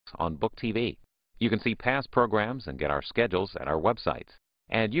on Book TV. You can see past programs and get our schedules at our websites.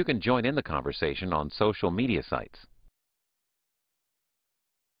 And you can join in the conversation on social media sites.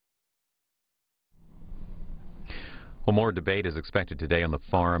 Well, more debate is expected today on the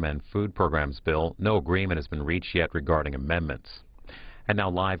Farm and Food Programs bill. No agreement has been reached yet regarding amendments. And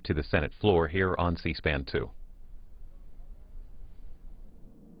now live to the Senate floor here on C-SPAN 2.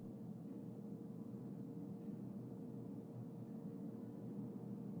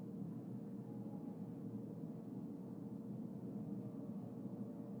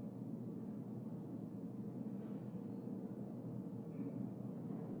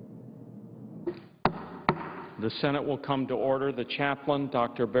 The Senate will come to order. The chaplain,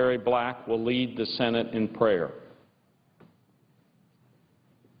 Dr. Barry Black, will lead the Senate in prayer.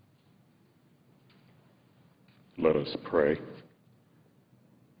 Let us pray.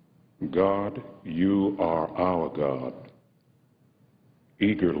 God, you are our God.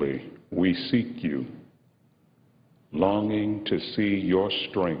 Eagerly we seek you, longing to see your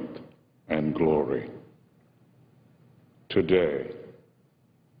strength and glory. Today,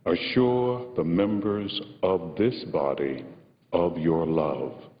 assure the members of this body of your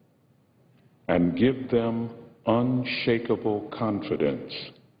love and give them unshakable confidence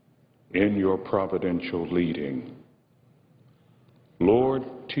in your providential leading. Lord,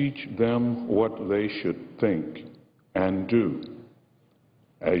 teach them what they should think and do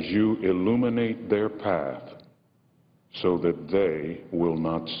as you illuminate their path so that they will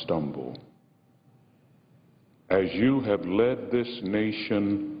not stumble. As you have led this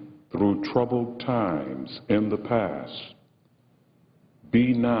nation through troubled times in the past,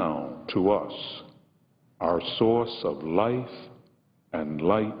 be now to us our source of life and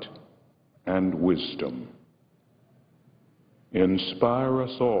light and wisdom. Inspire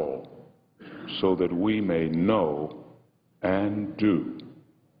us all so that we may know and do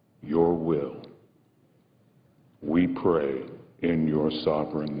your will. We pray in your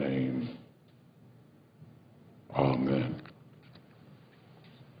sovereign name. Amen.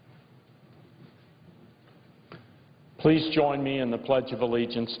 Please join me in the Pledge of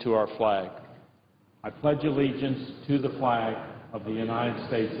Allegiance to our flag. I pledge allegiance to the flag of the United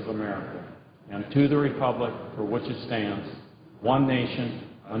States of America and to the republic for which it stands, one nation,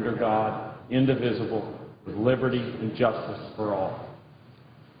 under God, indivisible, with liberty and justice for all.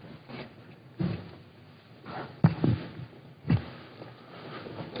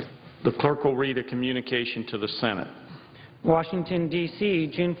 The clerk will read a communication to the Senate. Washington,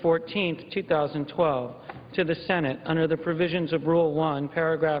 D.C., June 14, 2012. To the Senate, under the provisions of Rule 1,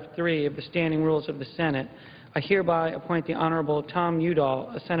 Paragraph 3 of the Standing Rules of the Senate, I hereby appoint the Honorable Tom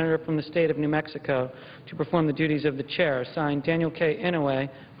Udall, a senator from the state of New Mexico, to perform the duties of the chair. Signed, Daniel K. Inouye,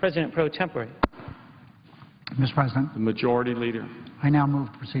 President pro tempore. Mr. President. The Majority Leader. I now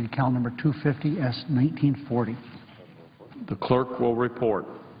move to proceed to calendar number 250, S. 1940. The clerk will report.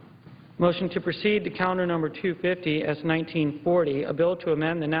 Motion to proceed to calendar number 250, S. 1940, a bill to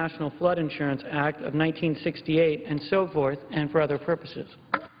amend the National Flood Insurance Act of 1968 and so forth, and for other purposes.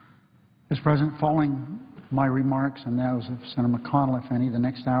 Mr. President, following my remarks and those of Senator McConnell, if any, the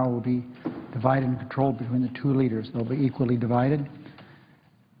next hour will be divided and controlled between the two leaders. They'll be equally divided.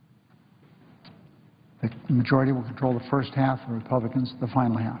 The majority will control the first half, the Republicans the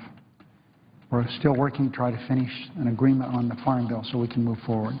final half. We're still working to try to finish an agreement on the farm bill so we can move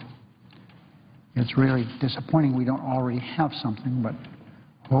forward. It's really disappointing we don't already have something, but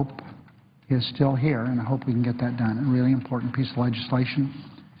hope is still here, and I hope we can get that done. A really important piece of legislation,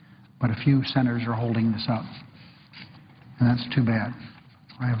 but a few senators are holding this up, and that's too bad.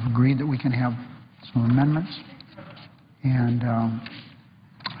 I have agreed that we can have some amendments, and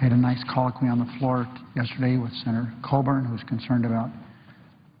I had a nice colloquy on the floor yesterday with Senator Coburn, who's concerned about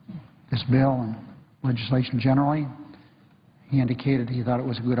this bill and legislation generally. He indicated he thought it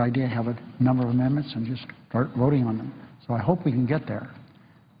was a good idea to have a number of amendments and just start voting on them. So I hope we can get there.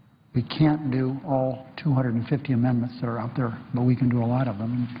 We can't do all 250 amendments that are out there, but we can do a lot of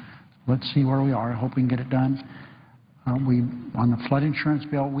them. And let's see where we are. I hope we can get it done. On the flood insurance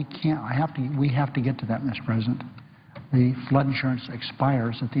bill, we have to get to that, Mr. President. The flood insurance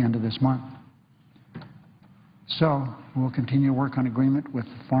expires at the end of this month. So we'll continue to work on agreement with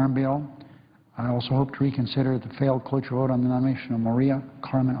the farm bill. I also hope to reconsider the failed cloture vote on the nomination of Maria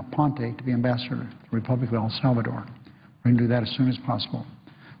Carmen Aponte to be ambassador to the Republic of El Salvador. We're going to do that as soon as possible.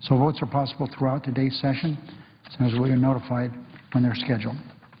 So votes are possible throughout today's session, as we are notified when they're scheduled.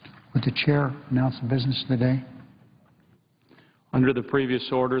 Would the chair announce the business of the day? Under the previous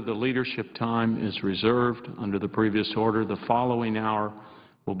order, the leadership time is reserved. Under the previous order, the following hour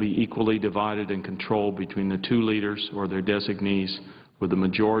will be equally divided and controlled between the two leaders or their designees with the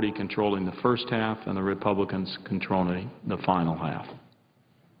majority controlling the first half and the Republicans controlling the final half.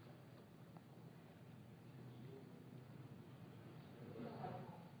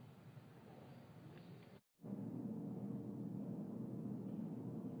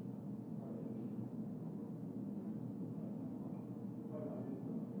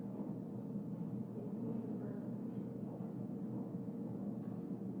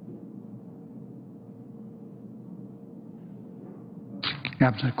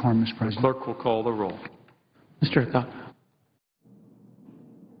 Absent quorum, Mr. President. Clerk will call the roll. Mr.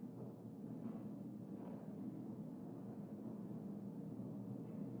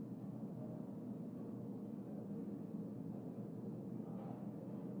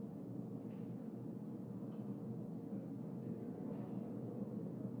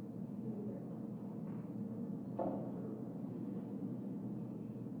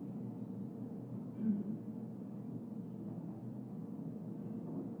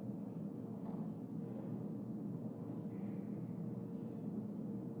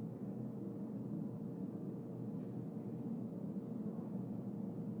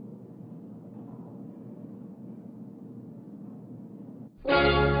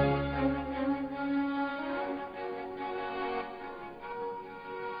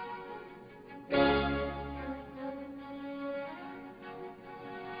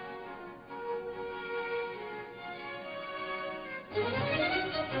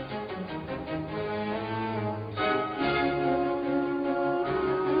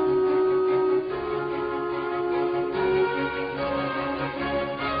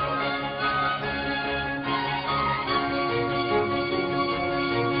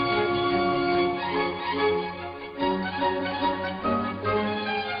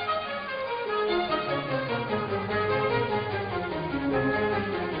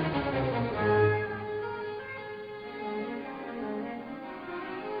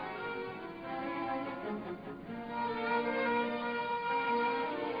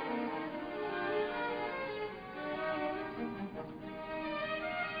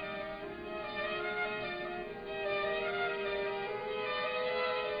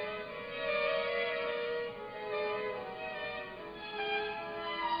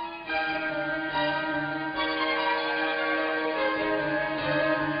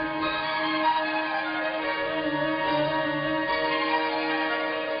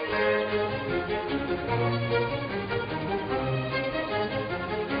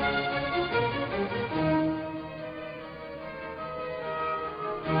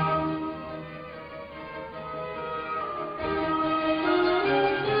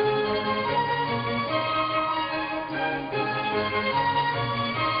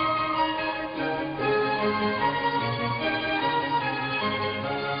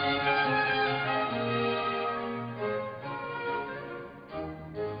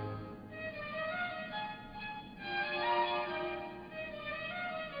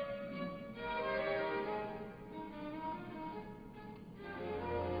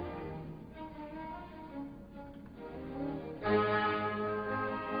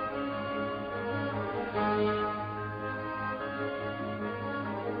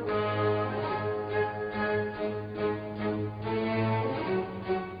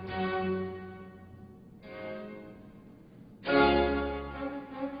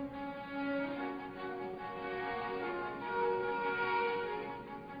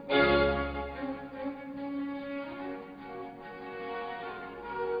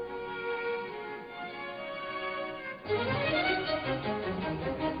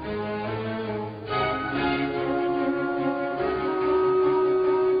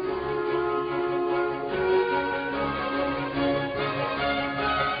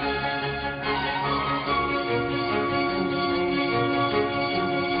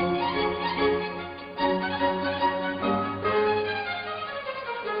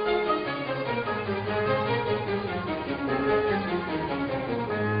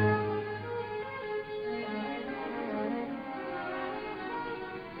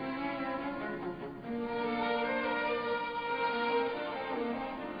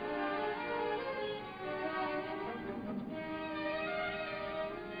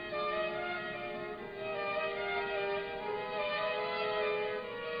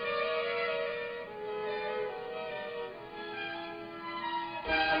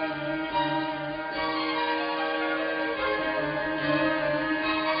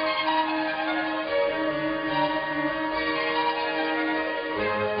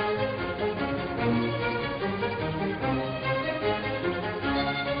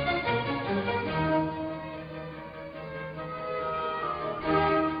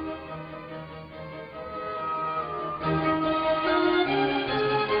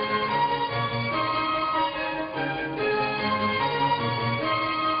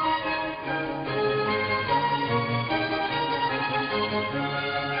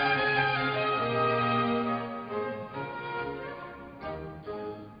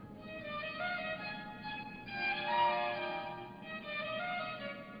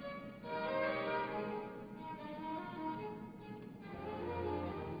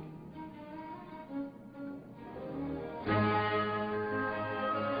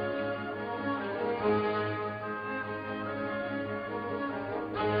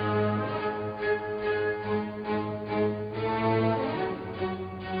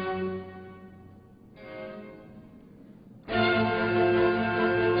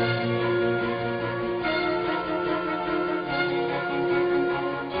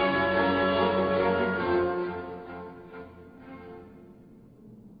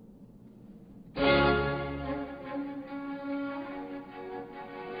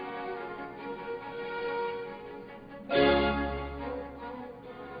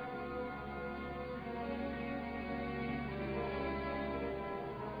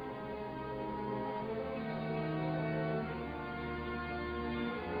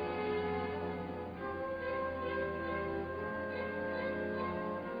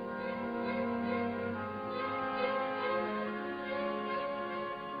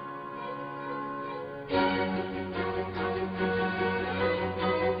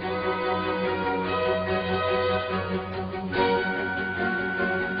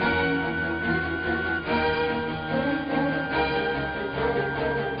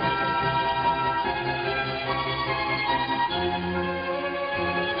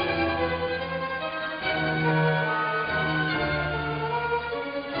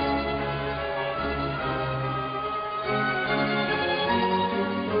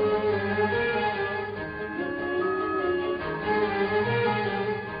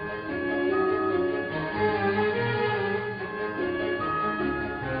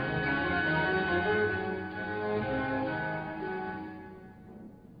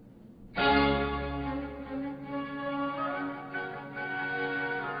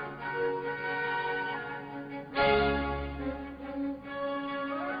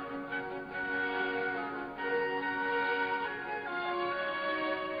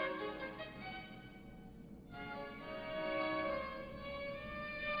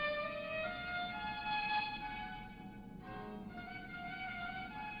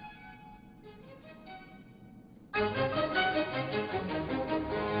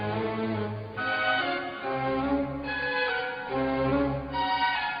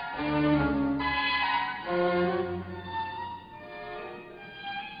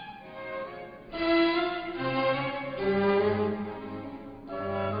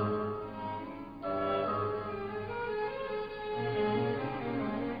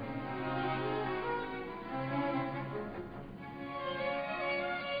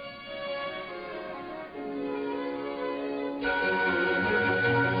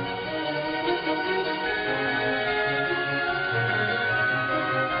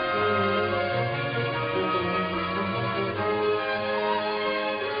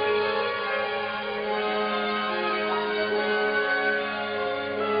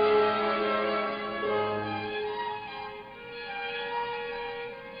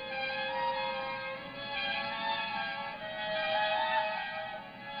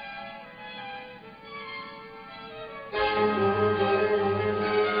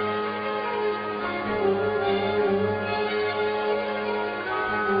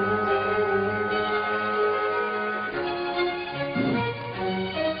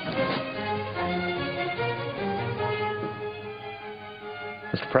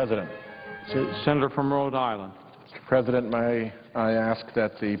 President. Senator from Rhode Island. Mr. President, may I ask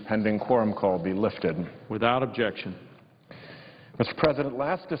that the pending quorum call be lifted? Without objection. Mr. President,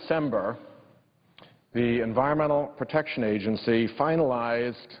 last December, the Environmental Protection Agency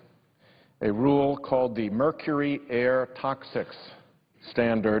finalized a rule called the Mercury Air Toxics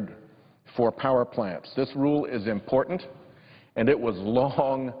Standard for power plants. This rule is important, and it was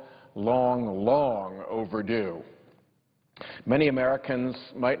long overdue. Many Americans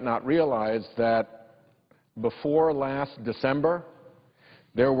might not realize that before last December,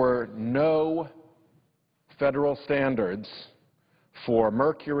 there were no federal standards for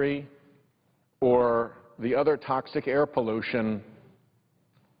mercury or the other toxic air pollution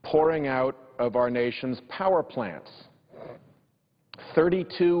pouring out of our nation's power plants.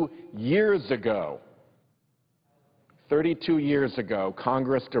 32 years ago,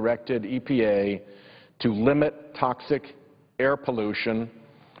 Congress directed EPA to limit toxic air pollution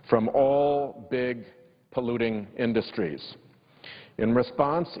from all big polluting industries. In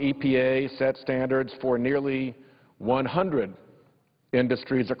response, EPA set standards for nearly 100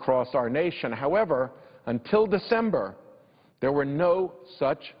 industries across our nation. However, until December, there were no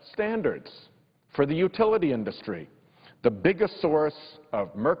such standards for the utility industry, the biggest source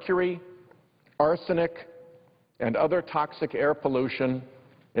of mercury, arsenic, and other toxic air pollution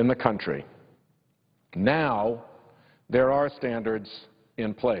in the country. Now, there are standards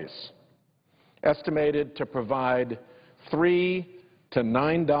in place, estimated to provide $3 to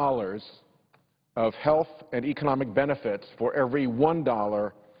 $9 of health and economic benefits for every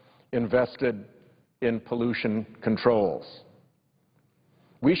 $1 invested in pollution controls.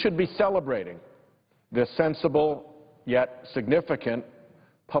 We should be celebrating this sensible yet significant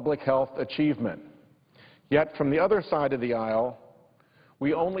public health achievement. Yet from the other side of the aisle,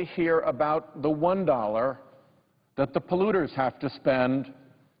 we only hear about the $1 that the polluters have to spend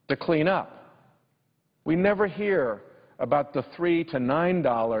to clean up. We never hear about the $3 to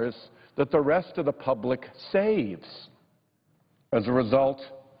 $9 that the rest of the public saves as a result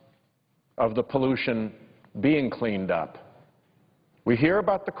of the pollution being cleaned up. We hear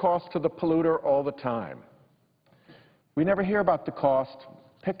about the cost to the polluter all the time. We never hear about the cost.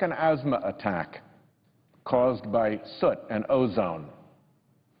 Pick an asthma attack caused by soot and ozone.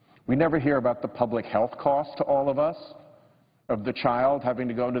 We never hear about the public health cost to all of us of the child having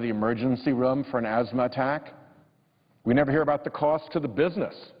to go to the emergency room for an asthma attack. We never hear about the cost to the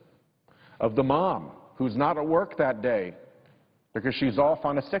business of the mom who's not at work that day because she's off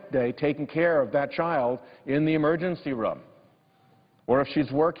on a sick day taking care of that child in the emergency room. Or if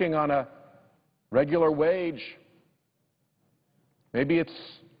she's working on a regular wage, maybe it's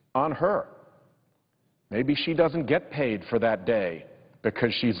on her. Maybe she doesn't get paid for that day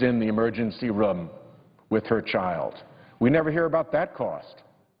because she's in the emergency room with her child. We never hear about that cost.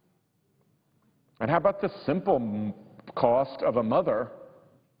 And how about the simple cost of a mother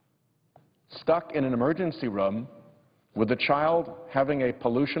stuck in an emergency room with a child having a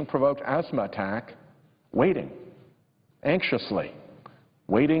pollution-provoked asthma attack, waiting, anxiously,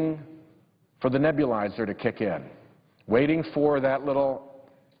 waiting for the nebulizer to kick in, waiting for that little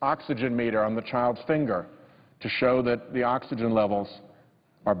oxygen meter on the child's finger to show that the oxygen levels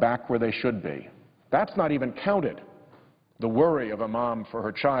are back where they should be. That's not even counted, the worry of a mom for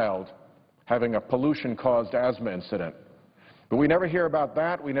her child having a pollution-caused asthma incident. But we never hear about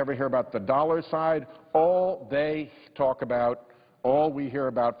that. We never hear about the dollar side. All they talk about, all we hear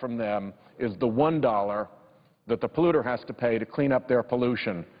about from them is the $1 that the polluter has to pay to clean up their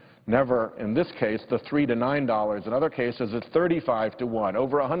pollution. Never, in this case, the $3 to $9. In other cases, it's 35 to 1,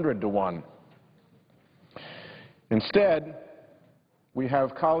 over 100 to 1. Instead, we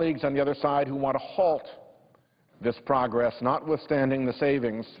have colleagues on the other side who want to halt this progress, notwithstanding the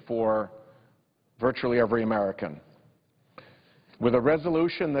savings for virtually every American. With a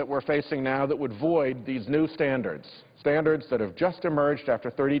resolution that we're facing now that would void these new standards, standards that have just emerged after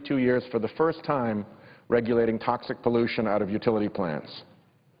 32 years for the first time regulating toxic pollution out of utility plants.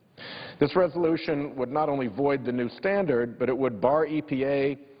 This resolution would not only void the new standard, but it would bar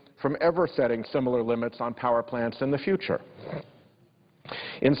EPA from ever setting similar limits on power plants in the future.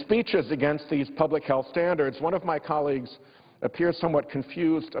 In speeches against these public health standards, one of my colleagues appears somewhat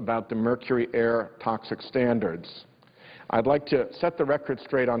confused about the mercury air toxic standards. I'd like to set the record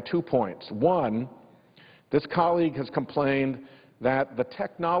straight on 2 points. One, this colleague has complained that the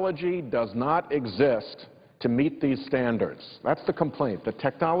technology does not exist to meet these standards. That's the complaint. The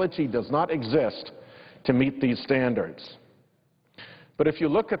technology does not exist to meet these standards. But if you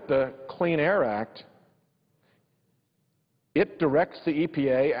look at the Clean Air Act, it directs the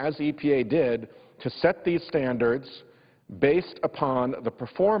EPA, as EPA did, to set these standards based upon the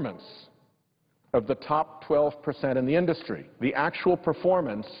performance of the top 12% in the industry, the actual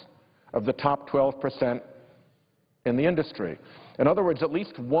performance of the top 12% in the industry. In other words, at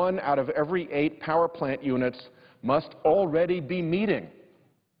least 1 out of every 8 power plant units must already be meeting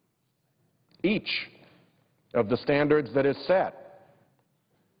each of the standards that is set.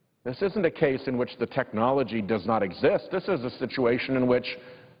 This isn't a case in which the technology does not exist. This is a situation in which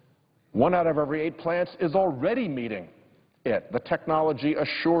 1 out of every 8 plants is already meeting it. The technology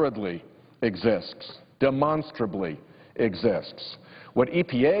assuredly exists, demonstrably exists. What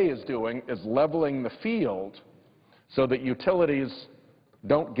EPA is doing is leveling the field so that utilities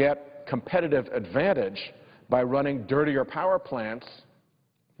don't get competitive advantage by running dirtier power plants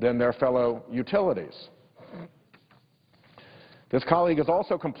than their fellow utilities. This colleague has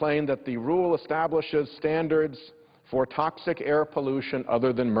also complained that the rule establishes standards for toxic air pollution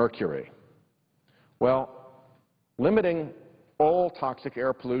other than mercury. Well, limiting all toxic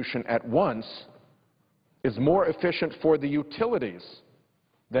air pollution at once is more efficient for the utilities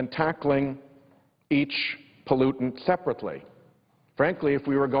than tackling each pollutant separately. Frankly, if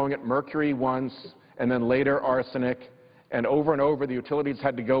we were going at mercury once and then later arsenic, and over the utilities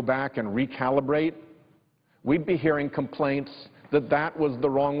had to go back and recalibrate, we'd be hearing complaints that that was the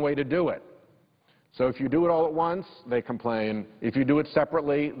wrong way to do it. So if you do it all at once, they complain. If you do it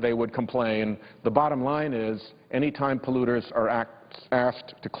separately, they would complain. The bottom line is, anytime polluters are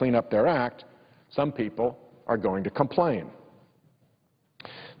asked to clean up their act, some people are going to complain.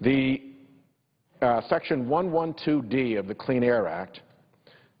 The Section 112D of the Clean Air Act,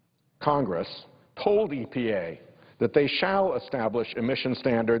 Congress told EPA that they shall establish emission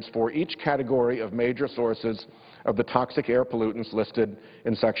standards for each category of major sources of the toxic air pollutants listed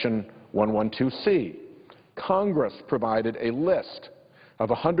in Section 112C. Congress provided a list of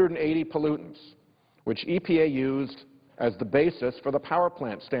 180 pollutants, which EPA used as the basis for the power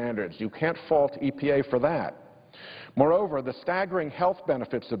plant standards. You can't fault EPA for that. Moreover, the staggering health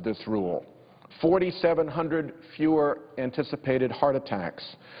benefits of this rule, 4,700 fewer anticipated heart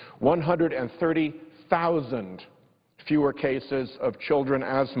attacks, 130,000 fewer cases of children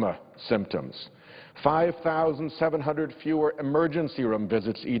asthma symptoms, 5,700 fewer emergency room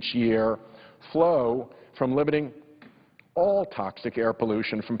visits each year flow from limiting all toxic air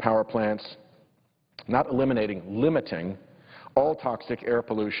pollution from power plants, not eliminating, limiting all toxic air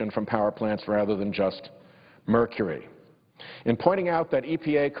pollution from power plants rather than just mercury. In pointing out that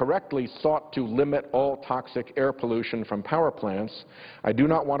EPA correctly sought to limit all toxic air pollution from power plants, I do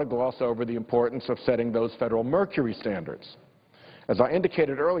not want to gloss over the importance of setting those federal mercury standards. As I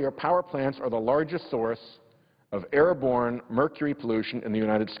indicated earlier, power plants are the largest source of airborne mercury pollution in the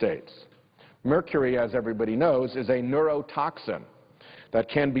United States. Mercury, as everybody knows, is a neurotoxin that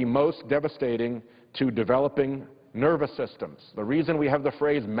can be most devastating to developing nervous systems. The reason we have the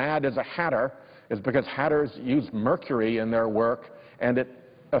phrase mad as a hatter is because hatters use mercury in their work and it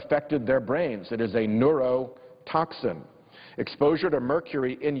affected their brains. It is a neurotoxin. Exposure to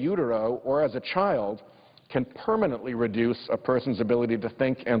mercury in utero or as a child can permanently reduce a person's ability to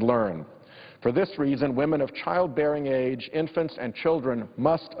think and learn. For this reason, women of childbearing age, infants, and children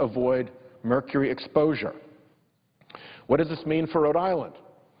must avoid mercury exposure. What does this mean for Rhode Island?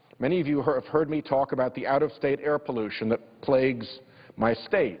 Many of you have heard me talk about the out-of-state air pollution that plagues my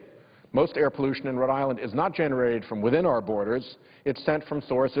state. Most air pollution in Rhode Island is not generated from within our borders. It's sent from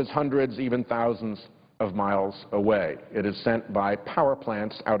sources hundreds, even thousands of miles away. It is sent by power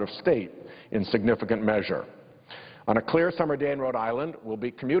plants out of state in significant measure. On a clear summer day in Rhode Island, we'll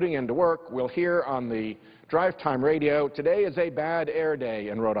be commuting into work. We'll hear on the drive time radio, today is a bad air day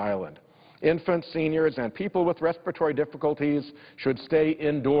in Rhode Island. Infants, seniors, and people with respiratory difficulties should stay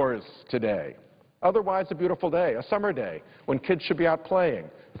indoors today. Otherwise, a beautiful day, a summer day, when kids should be out playing.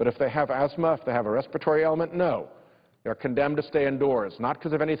 But if they have asthma, if they have a respiratory ailment, no. They're condemned to stay indoors, not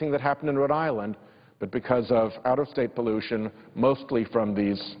because of anything that happened in Rhode Island, but because of out-of-state pollution, mostly from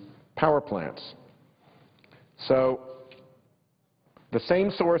these power plants. So the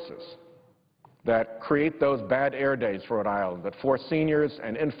same sources that create those bad air days for Rhode Island, that force seniors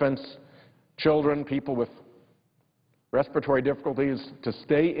and infants, children, people with respiratory difficulties to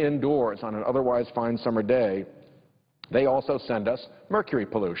stay indoors on an otherwise fine summer day, they also send us mercury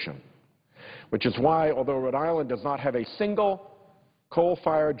pollution, which is why, although Rhode Island does not have a single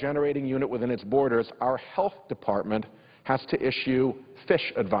coal-fired generating unit within its borders, our health department has to issue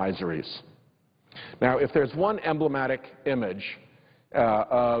fish advisories. Now, if there's one emblematic image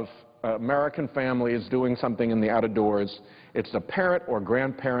of American families doing something in the outdoors, it's a parent or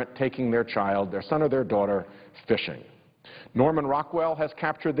grandparent taking their child, their son or their daughter, fishing. Norman Rockwell has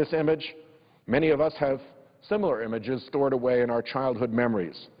captured this image. Many of us have similar images stored away in our childhood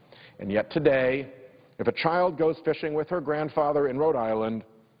memories. And yet today, if a child goes fishing with her grandfather in Rhode Island,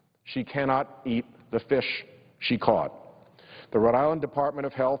 she cannot eat the fish she caught. The Rhode Island Department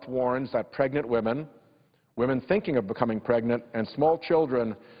of Health warns that pregnant women, women thinking of becoming pregnant, and small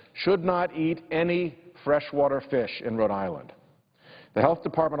children should not eat any freshwater fish in Rhode Island. The Health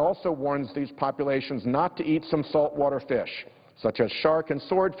Department also warns these populations not to eat some saltwater fish, such as shark and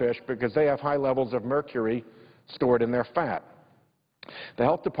swordfish, because they have high levels of mercury stored in their fat. The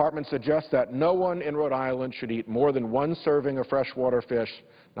Health Department suggests that no one in Rhode Island should eat more than one serving of freshwater fish,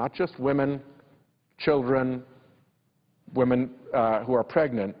 not just women, children, women who are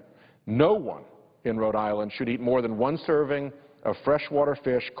pregnant. No one in Rhode Island should eat more than one serving of freshwater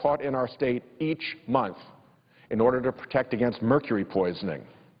fish caught in our state each month in order to protect against mercury poisoning.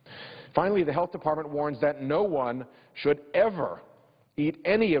 Finally, the Health Department warns that no one should ever eat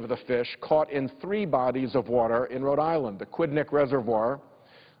any of the fish caught in 3 bodies of water in Rhode Island: the Quidneck Reservoir,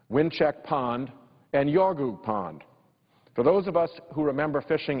 Wincheck Pond, and Yawgoog Pond. For those of us who remember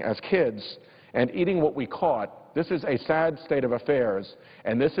fishing as kids and eating what we caught, this is a sad state of affairs,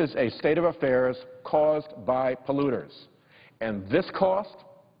 and this is a state of affairs caused by polluters. And this cost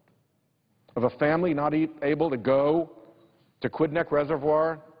of a family not able to go to Quidneck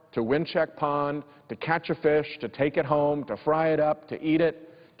Reservoir, to Wincheck Pond, to catch a fish, to take it home, to fry it up, to eat it,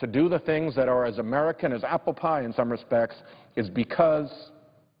 to do the things that are as American as apple pie in some respects, is because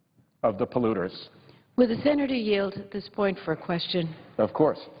of the polluters. Will the senator yield at this point for a question? Of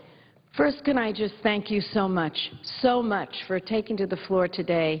course. First, can I just thank you so much for taking to the floor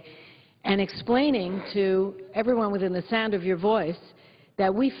today and explaining to everyone within the sound of your voice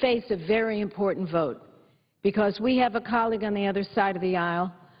that we face a very important vote, because we have a colleague on the other side of the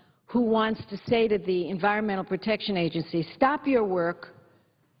aisle who wants to say to the Environmental Protection Agency, stop your work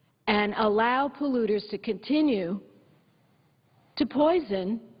and allow polluters to continue to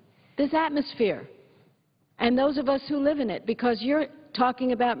poison this atmosphere and those of us who live in it, because you're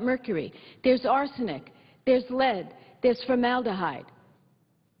talking about mercury. There's arsenic, there's lead, there's formaldehyde.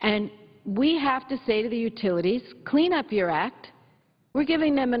 And we have to say to the utilities, clean up your act. We're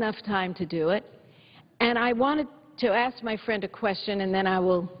giving them enough time to do it. And I wanted to ask my friend a question, and then I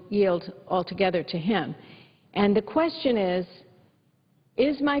will yield altogether to him. And the question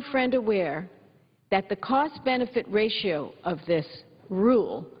is my friend aware that the cost-benefit ratio of this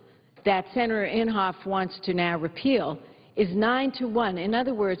rule that Senator Inhofe wants to now repeal is 9-to-1. In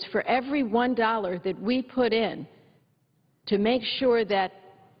other words, for every $1 that we put in to make sure that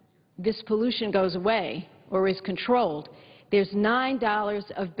this pollution goes away or is controlled, there's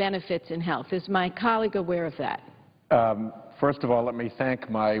 $9 of benefits in health. Is my colleague aware of that? First of all, let me thank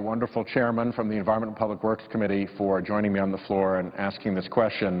my wonderful chairman from the Environment and Public Works Committee for joining me on the floor and asking this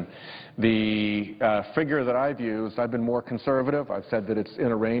question. The figure that I've used, I've been more conservative. I've said that it's in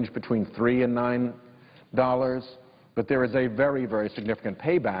a range between $3 and $9, but there is a very, very significant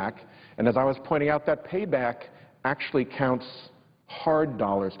payback. And as I was pointing out, that payback actually counts hard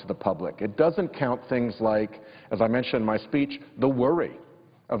dollars to the public. It doesn't count things like, as I mentioned in my speech, the worry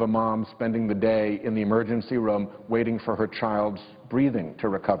of a mom spending the day in the emergency room waiting for her child's breathing to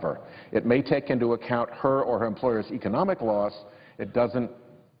recover. It may take into account her or her employer's economic loss. It doesn't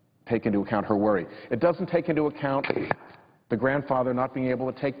take into account her worry. It doesn't take into account the grandfather not being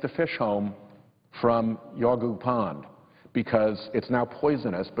able to take the fish home from Yawgoog Pond because it's now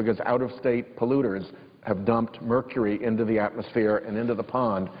poisonous, because out-of-state polluters have dumped mercury into the atmosphere and into the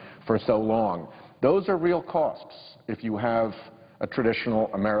pond for so long. Those are real costs. If you have a traditional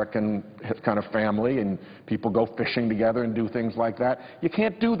American kind of family and people go fishing together and do things like that, you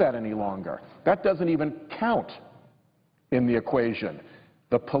can't do that any longer. That doesn't even count in the equation.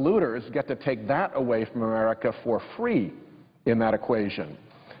 The polluters get to take that away from America for free in that equation.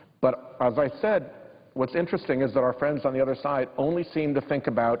 But as I said, what's interesting is that our friends on the other side only seem to think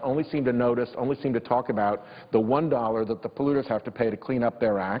about, only seem to notice, only seem to talk about the $1 that the polluters have to pay to clean up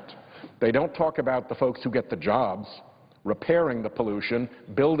their act. They don't talk about the folks who get the jobs, repairing the pollution,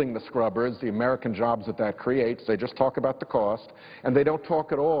 building the scrubbers, the American jobs that creates. They just talk about the cost, and they don't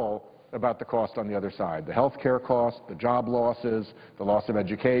talk at all about the cost on the other side, the health care cost, the job losses, the loss of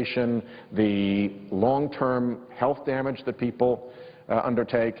education, the long-term health damage that people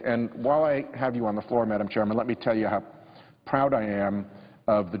undertake. And while I have you on the floor, Madam Chairman, let me tell you how proud I am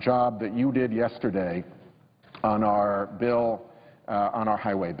of the job that you did yesterday on our bill, on our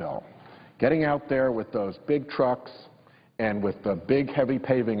highway bill. Getting out there with those big trucks and with the big, heavy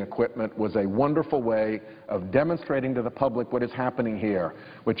paving equipment was a wonderful way of demonstrating to the public what is happening here,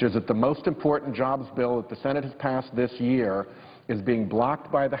 which is that the most important jobs bill that the Senate has passed this year is being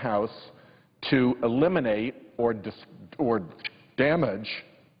blocked by the House to eliminate or damage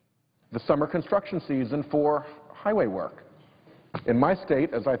the summer construction season for highway work. In my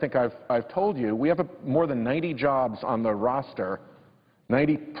state, as I think I've told you, we have more than 90 jobs on the roster,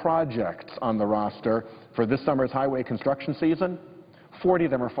 90 projects on the roster for this summer's highway construction season. 40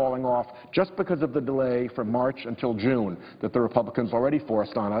 of them are falling off just because of the delay from March until June that the Republicans already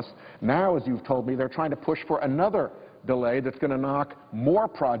forced on us. Now, as you've told me, they're trying to push for another delay that's going to knock more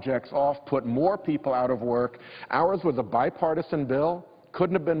projects off, put more people out of work. Ours was a bipartisan bill.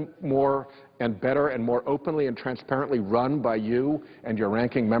 Couldn't have been more and better and more openly and transparently run by you and your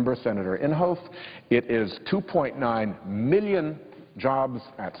ranking member, Senator Inhofe. It is 2.9 million jobs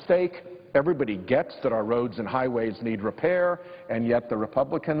at stake. Everybody gets that our roads and highways need repair, and yet the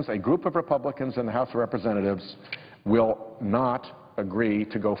Republicans, a group of Republicans in the House of Representatives, will not agree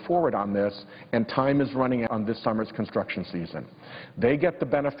to go forward on this, and time is running out on this summer's construction season. They get the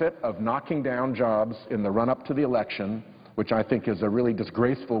benefit of knocking down jobs in the run-up to the election, which I think is a really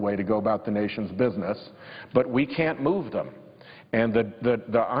disgraceful way to go about the nation's business, but we can't move them. And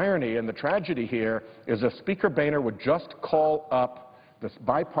the irony and the tragedy here is if Speaker Boehner would just call up this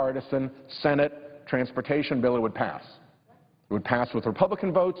bipartisan Senate transportation bill, it would pass. It would pass with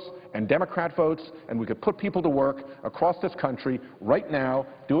Republican votes and Democrat votes, and we could put people to work across this country right now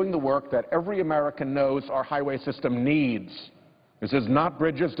doing the work that every American knows our highway system needs. This is not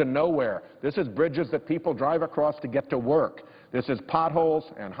bridges to nowhere. This is bridges that people drive across to get to work. This is potholes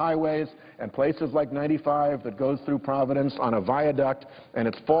and highways and places like 95 that goes through Providence on a viaduct, and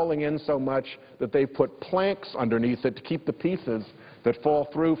it's falling in so much that they've put planks underneath it to keep the pieces that fall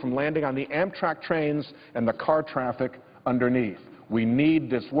through from landing on the Amtrak trains and the car traffic underneath. We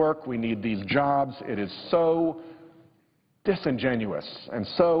need this work. We need these jobs. It is so disingenuous and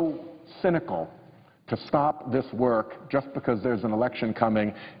so cynical to stop this work just because there's an election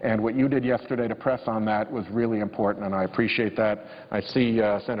coming, and what you did yesterday to press on that was really important, and I appreciate that. I see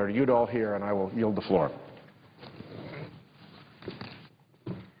Senator Udall here, and I will yield the floor.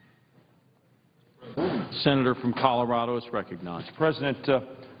 Senator from Colorado is recognized. President,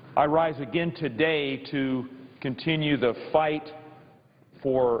 I rise again today to continue the fight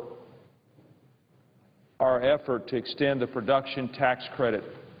for our effort to extend the production tax credit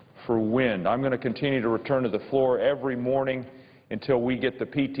for wind. I'm going to continue to return to the floor every morning until we get the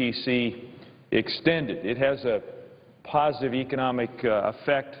PTC extended. It has a positive economic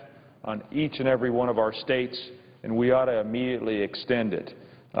effect on each and every one of our states, and we ought to immediately extend it.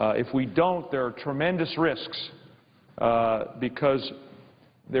 If we don't, there are tremendous risks because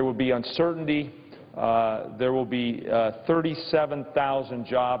there will be uncertainty. There will be 37,000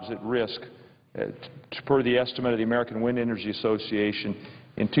 jobs at risk, per the estimate of the American Wind Energy Association,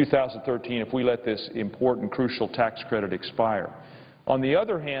 in 2013 if we let this important, crucial tax credit expire. On the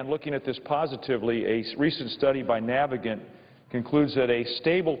other hand, looking at this positively, a recent study by Navigant concludes that a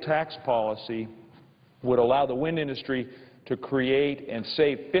stable tax policy would allow the wind industry to create and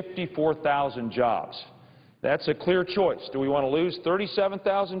save 54,000 jobs. That's a clear choice. Do we want to lose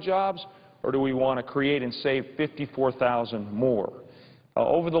 37,000 jobs, or do we want to create and save 54,000 more?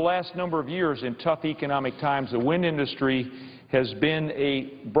 Over the last number of years, in tough economic times, the wind industry has been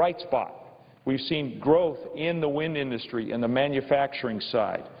a bright spot. We've seen growth in the wind industry and the manufacturing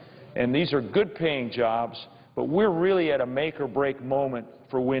side. And these are good-paying jobs, but we're really at a make-or-break moment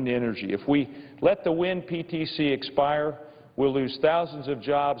for wind energy. If we let the wind PTC expire, we'll lose thousands of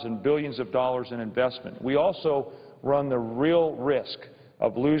jobs and billions of dollars in investment. We also run the real risk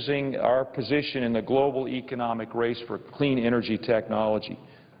of losing our position in the global economic race for clean energy technology.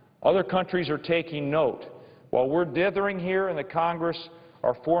 Other countries are taking note. While we're dithering here in the Congress,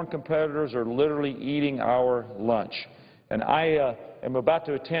 our foreign competitors are literally eating our lunch. And I am about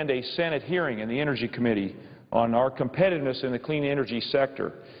to attend a Senate hearing in the Energy Committee on our competitiveness in the clean energy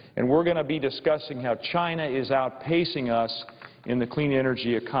sector. And we're going to be discussing how China is outpacing us in the clean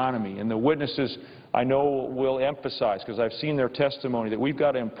energy economy. And the witnesses, I know, will emphasize, because I've seen their testimony, that we've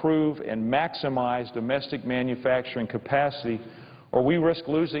got to improve and maximize domestic manufacturing capacity, or we risk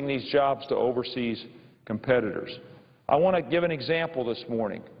losing these jobs to overseas competitors. I want to give an example this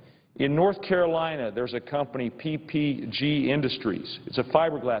morning. In North Carolina, there's a company, PPG Industries. It's a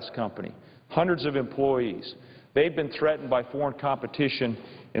fiberglass company, hundreds of employees. They've been threatened by foreign competition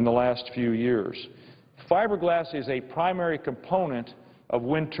in the last few years. Fiberglass is a primary component of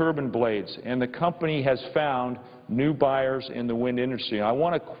wind turbine blades, and the company has found new buyers in the wind industry. I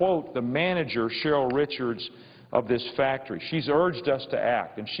want to quote the manager, Cheryl Richards, of this factory. She's urged us to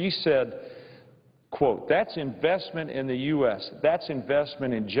act, and she said, quote, "That's investment in the U.S. That's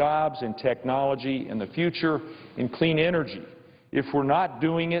investment in jobs, in technology, in the future, in clean energy. if we're not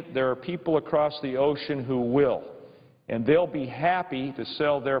doing it, there are people across the ocean who will, and they'll be happy to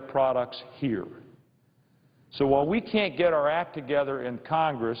sell their products here. So while we can't get our act together in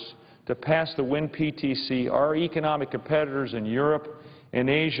Congress to pass the WIN-PTC, our economic competitors in Europe and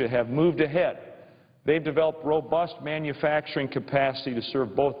Asia have moved ahead. They've developed robust manufacturing capacity to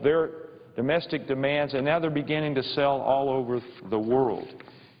serve both their domestic demands, and now they're beginning to sell all over the world.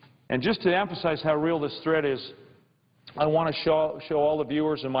 And just to emphasize how real this threat is, I want to show all the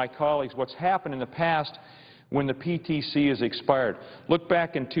viewers and my colleagues what's happened in the past when the PTC has expired. Look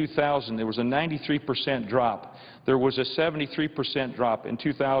back in 2000, there was a 93% drop. There was a 73% drop in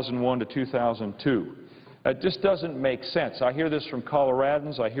 2001 to 2002. It just doesn't make sense. I hear this from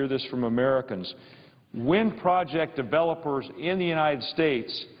Coloradans. I hear this from Americans. Wind project developers in the United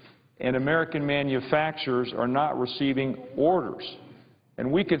States and American manufacturers are not receiving orders.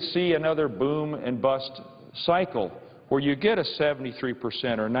 And we could see another boom and bust cycle where you get a 73%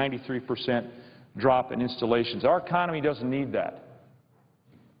 or 93% drop in installations. Our economy doesn't need that,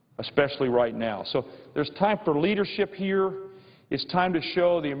 especially right now. So there's time for leadership here. It's time to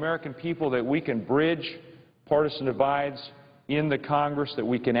show the American people that we can bridge partisan divides in the Congress, that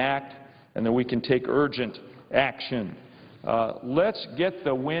we can act, and that we can take urgent action. Let's get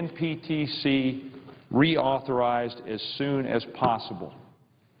the WIN-PTC reauthorized as soon as possible.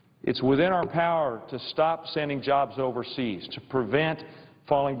 It's within our power to stop sending jobs overseas, to prevent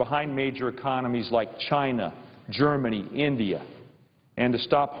falling behind major economies like China, Germany, India, and to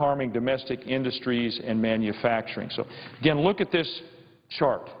stop harming domestic industries and manufacturing. So, again, look at this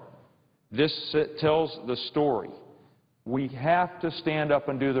chart. This tells the story. We have to stand up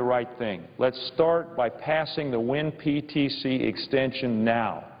and do the right thing. Let's start by passing the WIN-PTC extension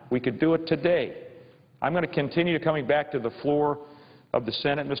now. We could do it today. I'm going to continue coming back to the floor of the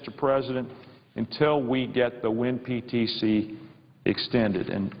Senate, Mr. President, until we get the WIN-PTC extended.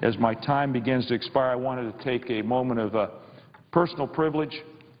 And as my time begins to expire, I wanted to take a moment of personal privilege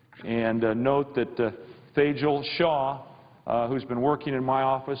and note that Tejal Shah, who's been working in my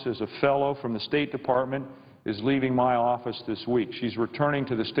office as a fellow from the State Department, is leaving my office this week. She's returning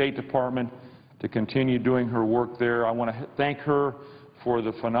to the State Department to continue doing her work there. I want to thank her for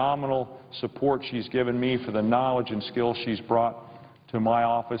the phenomenal support she's given me, for the knowledge and skills she's brought to my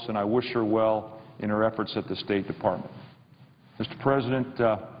office, and I wish her well in her efforts at the State Department. Mr. President,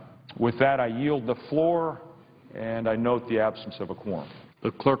 with that, I yield the floor, and I note the absence of a quorum.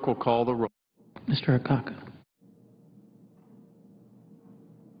 The clerk will call the roll. Mr. Akaka.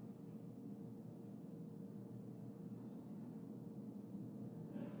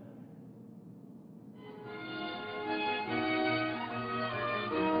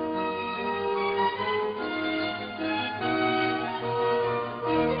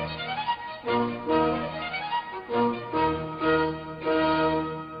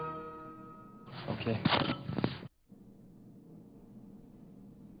 Okay.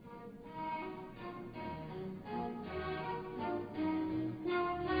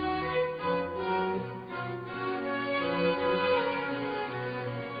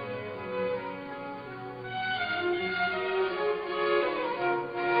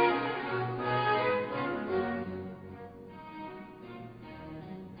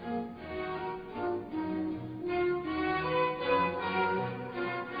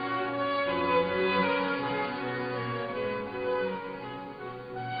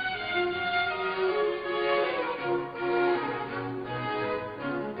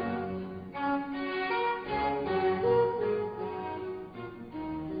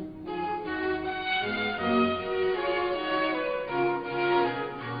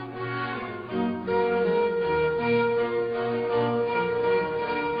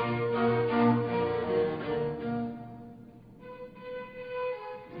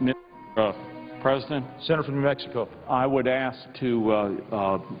 President, Senator from New Mexico. I would ask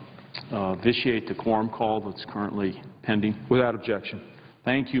to vitiate the quorum call that's currently pending. Without objection.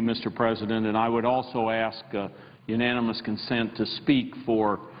 Thank you, Mr. President, and I would also ask unanimous consent to speak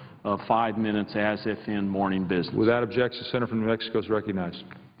for 5 minutes as if in morning business. Without objection, Senator from New Mexico is recognized.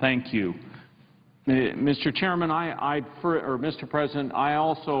 Thank you. Mr. Chairman, Mr. President, I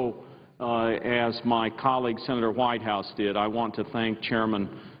also, as my colleague Senator Whitehouse did, I want to thank Chairman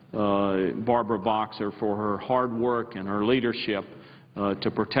Barbara Boxer for her hard work and her leadership to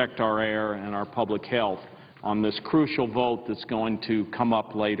protect our air and our public health on this crucial vote that's going to come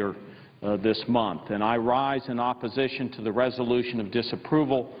up later this month. And I rise in opposition to the resolution of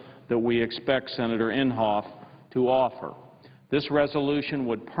disapproval that we expect Senator Inhofe to offer. This resolution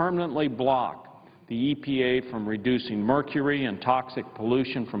would permanently block the EPA from reducing mercury and toxic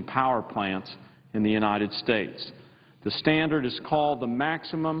pollution from power plants in the United States. The standard is called the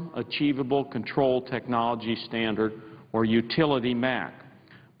Maximum Achievable Control Technology Standard, or Utility MAC.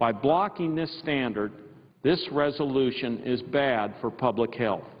 By blocking this standard, this resolution is bad for public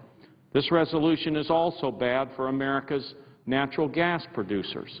health. This resolution is also bad for America's natural gas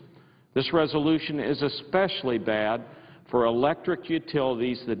producers. This resolution is especially bad for electric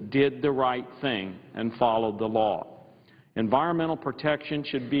utilities that did the right thing and followed the law. Environmental protection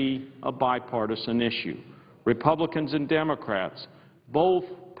should be a bipartisan issue. Republicans and Democrats both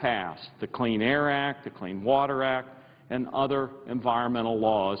passed the Clean Air Act, the Clean Water Act, and other environmental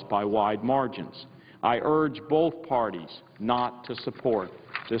laws by wide margins. I urge both parties not to support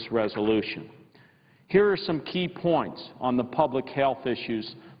this resolution. Here are some key points on the public health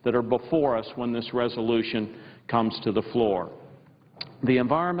issues that are before us when this resolution comes to the floor. The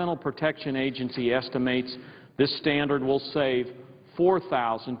Environmental Protection Agency estimates this standard will save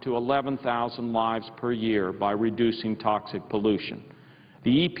 4,000 to 11,000 lives per year by reducing toxic pollution.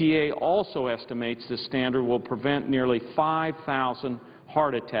 The EPA also estimates this standard will prevent nearly 5,000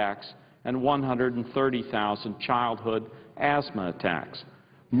 heart attacks and 130,000 childhood asthma attacks.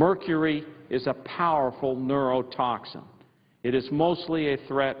 Mercury is a powerful neurotoxin. It is mostly a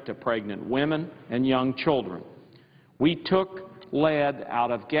threat to pregnant women and young children. We took lead out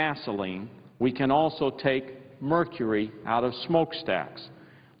of gasoline. We can also take mercury out of smokestacks.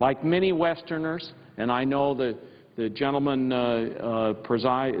 Like many Westerners, and I know the gentleman, the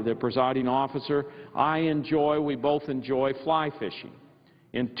presiding officer, we both enjoy fly fishing.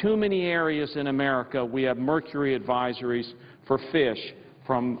 In too many areas in America, we have mercury advisories for fish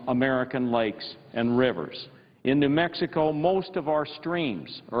from American lakes and rivers. In New Mexico, most of our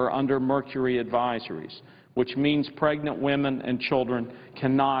streams are under mercury advisories, which means pregnant women and children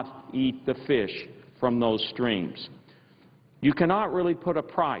cannot eat the fish from those streams. You cannot really put a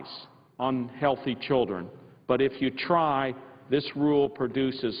price on healthy children, but if you try, this rule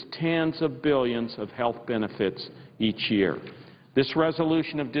produces tens of billions of health benefits each year. This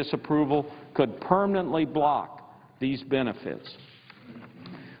resolution of disapproval could permanently block these benefits.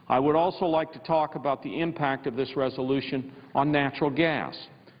 I would also like to talk about the impact of this resolution on natural gas.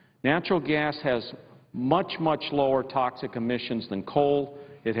 Natural gas has much, much lower toxic emissions than coal.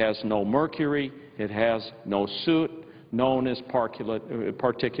 It has no mercury. It has no soot, known as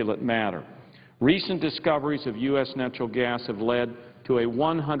particulate matter. Recent discoveries of U.S. natural gas have led to a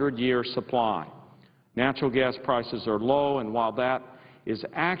 100-year supply. Natural gas prices are low, and while that is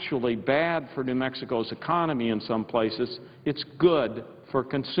actually bad for New Mexico's economy in some places, it's good for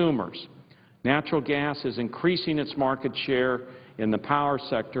consumers. Natural gas is increasing its market share in the power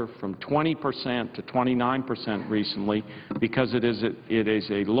sector from 20% to 29% recently because it is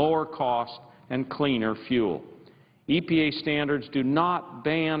a lower cost and cleaner fuel. EPA standards do not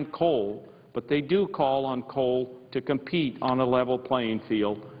ban coal, but they do call on coal to compete on a level playing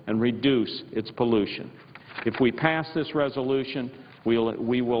field and reduce its pollution. If we pass this resolution,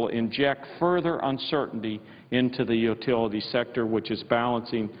 we will inject further uncertainty into the utility sector, which is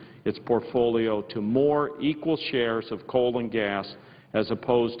balancing its portfolio to more equal shares of coal and gas as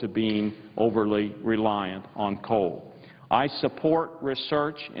opposed to being overly reliant on coal. I support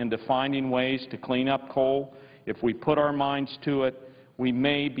research into finding ways to clean up coal. If we put our minds to it, we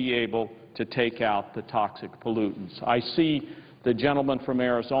may be able to take out the toxic pollutants. I see the gentleman from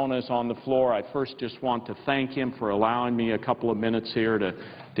Arizona is on the floor. I first just want to thank him for allowing me a couple of minutes here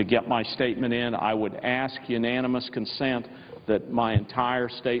to get my statement in. I would ask unanimous consent that my entire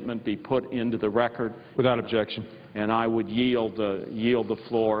statement be put into the record. Without objection. And I would yield the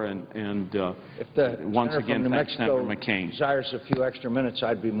floor and if the once again thank Senator McCain. Desires a few extra minutes,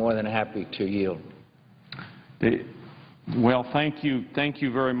 I'd be more than happy to yield. Well, thank you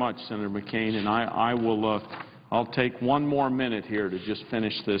very much, Senator McCain, and I'll take one more minute here to just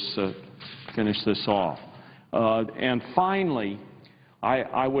finish this off. And finally,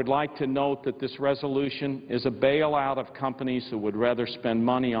 I would like to note that this resolution is a bailout of companies who would rather spend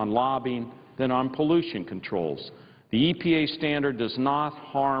money on lobbying than on pollution controls. The EPA standard does not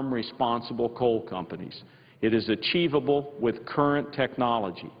harm responsible coal companies. It is achievable with current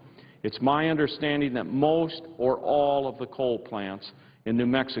technology. It's my understanding that most or all of the coal plants in New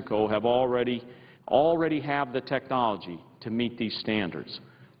Mexico have already have the technology to meet these standards.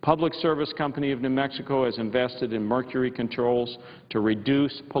 Public Service Company of New Mexico has invested in mercury controls to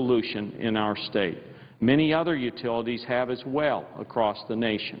reduce pollution in our state. Many other utilities have as well across the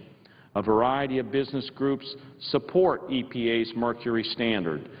nation. A variety of business groups support EPA's mercury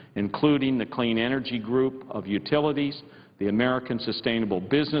standard, including the Clean Energy Group of Utilities, the American Sustainable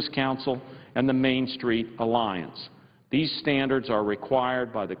Business Council, and the Main Street Alliance. These standards are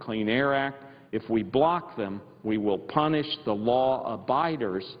required by the Clean Air Act If we block them, we will punish the law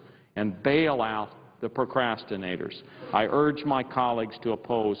abiders and bail out the procrastinators. I urge my colleagues to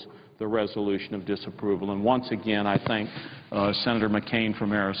oppose the resolution of disapproval. And once again, I thank Senator McCain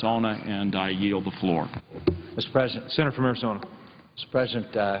from Arizona, and I yield the floor. Mr. President. Senator from Arizona. Mr.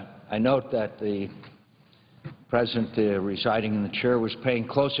 President, I note that the President residing in the chair was paying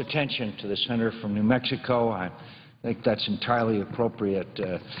close attention to the senator from New Mexico. I think that's entirely appropriate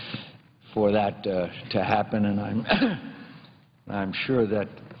for that to happen, and I'm sure that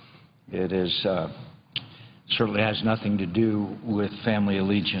it is certainly has nothing to do with family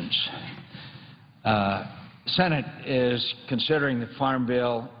allegiance. The Senate is considering the Farm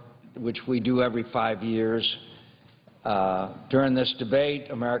Bill, which we do every 5 years. During this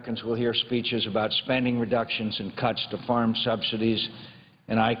debate, Americans will hear speeches about spending reductions and cuts to farm subsidies,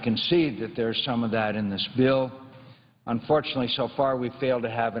 and I concede that there's some of that in this bill. Unfortunately, so far we've failed to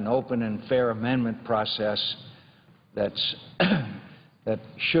have an open and fair amendment process that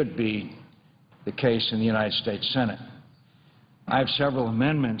should be the case in the United States Senate. I have several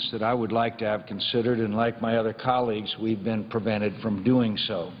amendments that I would like to have considered, and like my other colleagues, we've been prevented from doing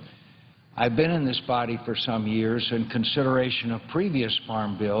so. I've been in this body for some years in consideration of previous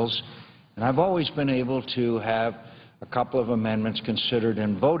farm bills, and I've always been able to have a couple of amendments considered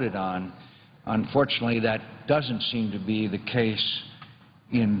and voted on. Unfortunately, that doesn't seem to be the case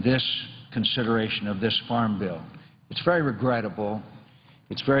in this consideration of this farm bill. It's very regrettable.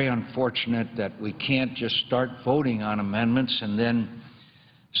 It's very unfortunate that we can't just start voting on amendments and then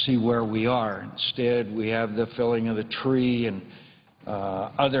see where we are. Instead, we have the filling of the tree and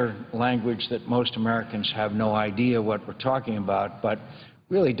other language that most Americans have no idea what we're talking about, but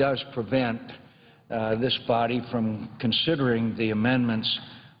really does prevent this body from considering the amendments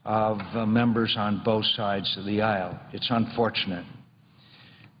of members on both sides of the aisle. It's unfortunate.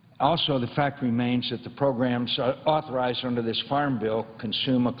 Also, the fact remains that the programs authorized under this farm bill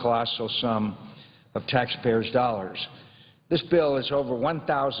consume a colossal sum of taxpayers' dollars. This bill is over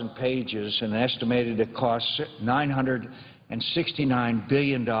 1,000 pages and estimated to cost $969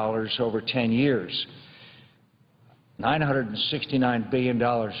 billion over 10 years. $969 billion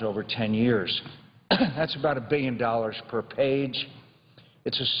over 10 years. That's about $1 billion per page.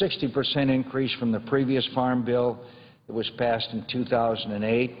 It's a 60% increase from the previous farm bill that was passed in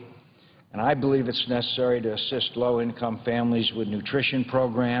 2008. And I believe it's necessary to assist low-income families with nutrition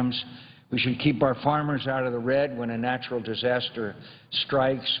programs. We should keep our farmers out of the red when a natural disaster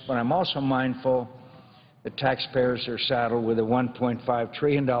strikes. But I'm also mindful that taxpayers are saddled with a $1.5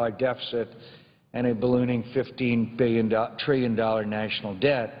 trillion deficit and a ballooning $15 trillion national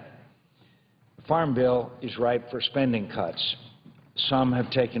debt. The Farm Bill is ripe for spending cuts. Some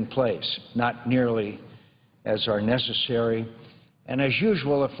have taken place, not nearly as are necessary. And as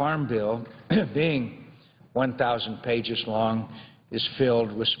usual, a Farm Bill, being 1,000 pages long, is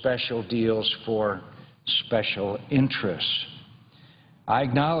filled with special deals for special interests. I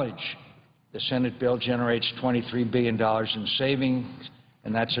acknowledge the Senate bill generates $23 billion in savings,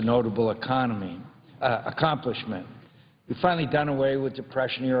 and that's a notable accomplishment. We've finally done away with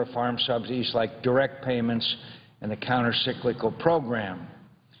Depression-era farm subsidies like direct payments and the counter-cyclical program,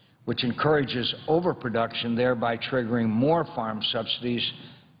 which encourages overproduction, thereby triggering more farm subsidies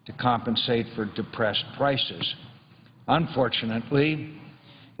to compensate for depressed prices. Unfortunately,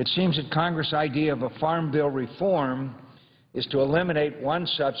 it seems that Congress' idea of a farm bill reform is to eliminate one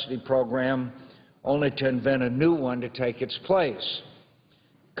subsidy program only to invent a new one to take its place.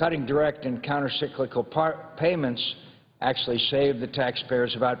 Cutting direct and countercyclical payments actually saved the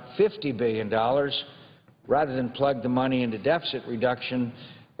taxpayers about $50 billion. Rather than plug the money into deficit reduction,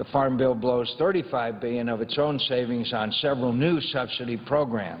 the Farm Bill blows $35 billion of its own savings on several new subsidy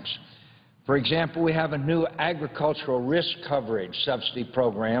programs. For example, we have a new Agricultural Risk Coverage Subsidy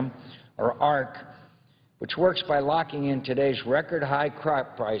Program, or ARC, which works by locking in today's record-high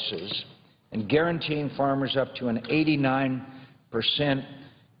crop prices and guaranteeing farmers up to an 89%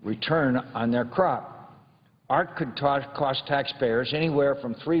 return on their crop. ARC could cost taxpayers anywhere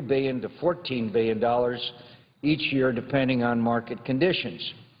from $3 billion to $14 billion each year, depending on market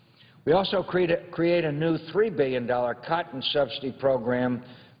conditions. We also create a new $3 billion cotton subsidy program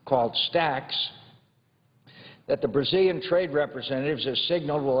called STAX that the Brazilian trade representatives have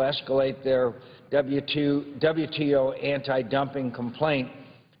signaled will escalate their WTO anti-dumping complaint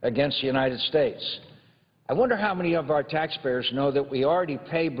against the United States. I wonder how many of our taxpayers know that we already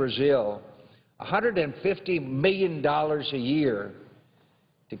pay Brazil $150 million a year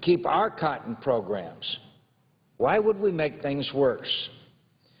to keep our cotton programs. Why would we make things worse?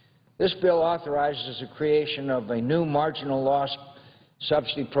 This bill authorizes the creation of a new marginal loss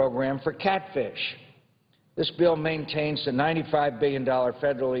subsidy program for catfish. This bill maintains the $95 billion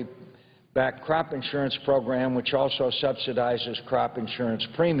federally backed crop insurance program, which also subsidizes crop insurance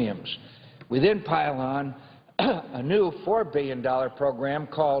premiums. We then pile on a new $4 billion program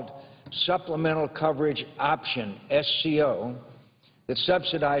called Supplemental Coverage Option, SCO, that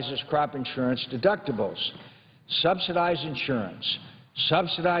subsidizes crop insurance deductibles. Subsidized insurance,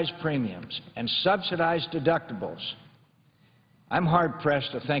 subsidized premiums, and subsidized deductibles. I'm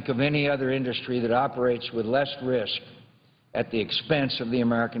hard-pressed to think of any other industry that operates with less risk at the expense of the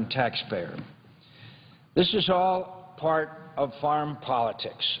American taxpayer. This is all part of farm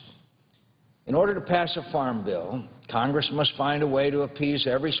politics. In order to pass a farm bill, Congress must find a way to appease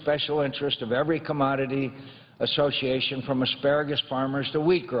every special interest of every commodity association, from asparagus farmers to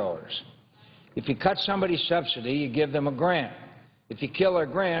wheat growers. If you cut somebody's subsidy, you give them a grant. If you kill their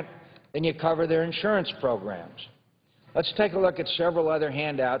grant, then you cover their insurance programs. Let's take a look at several other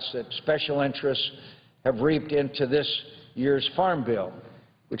handouts that special interests have reaped into this year's farm bill,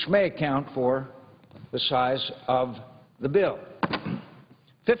 which may account for the size of the bill.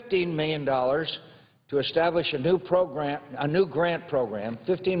 $15 million to establish a new grant program,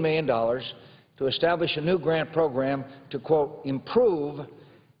 $15 million to establish a new grant program to, quote, improve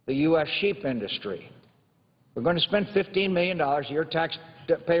the U.S. sheep industry. We're going to spend $15 million, your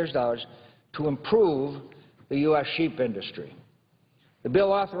taxpayers' dollars, to improve the U.S. sheep industry. The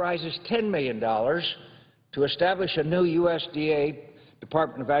bill authorizes $10 million to establish a new USDA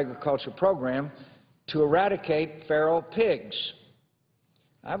Department of Agriculture program to eradicate feral pigs.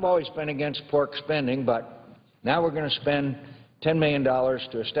 I've always been against pork spending, but now we're going to spend $10 million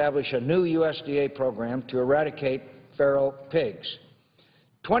to establish a new USDA program to eradicate feral pigs.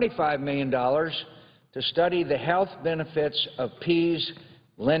 $25 million to study the health benefits of peas,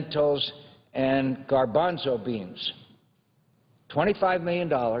 lentils, and garbanzo beans. $25 million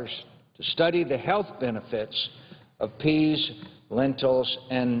to study the health benefits of peas, lentils,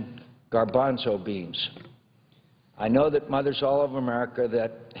 and garbanzo beans. I know that mothers all over America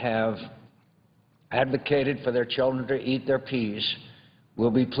that have advocated for their children to eat their peas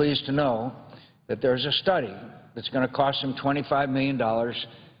will be pleased to know that there's a study that's going to cost them $25 million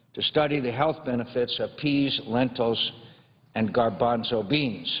to study the health benefits of peas, lentils, and garbanzo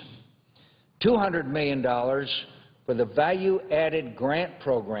beans. $200 million for the value-added grant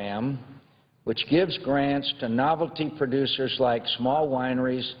program, which gives grants to novelty producers like small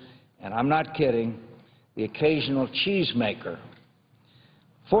wineries, and I'm not kidding, the occasional cheesemaker.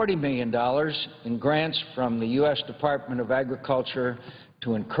 $40 million in grants from the U.S. Department of Agriculture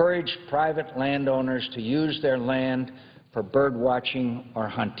to encourage private landowners to use their land for bird watching or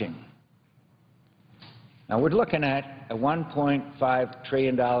hunting. Now, we're looking at a $1.5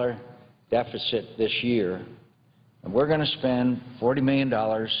 trillion deficit this year, and we're going to spend $40 million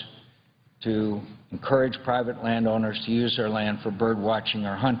to encourage private landowners to use their land for bird watching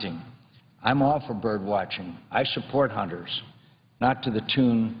or hunting. I'm all for bird watching. I support hunters, not to the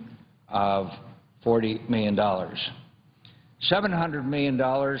tune of $40 million. $700 million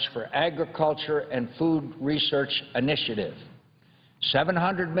for Agriculture and Food Research Initiative.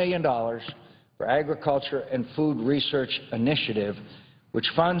 $700 million for Agriculture and Food Research Initiative, which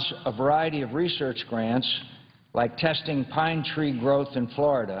funds a variety of research grants like testing pine tree growth in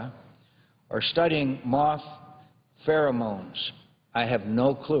Florida or studying moth pheromones. I have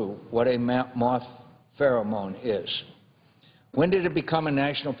no clue what a moth pheromone is. When did it become a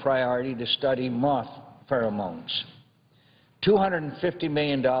national priority to study moth pheromones? $250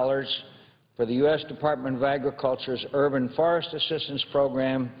 million for the U.S. Department of Agriculture's Urban Forest Assistance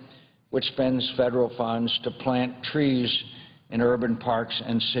Program, which spends federal funds to plant trees in urban parks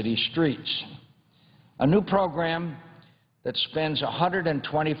and city streets. A new program that spends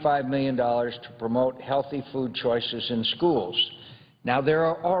 $125 million to promote healthy food choices in schools. Now, there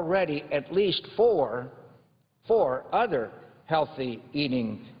are already at least four other healthy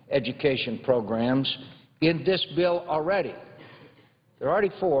eating education programs in this bill already. There are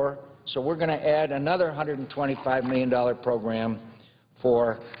already four, so we're going to add another $125 million program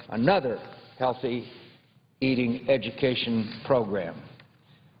for another healthy eating education program.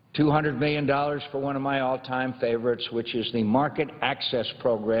 $200 million for one of my all-time favorites, which is the Market Access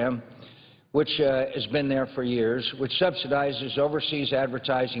Program, which has been there for years, which subsidizes overseas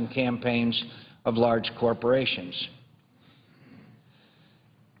advertising campaigns of large corporations.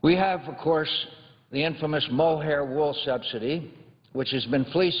 We have, of course, the infamous mohair wool subsidy, which has been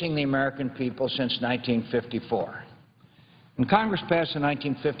fleecing the American people since 1954. When Congress passed the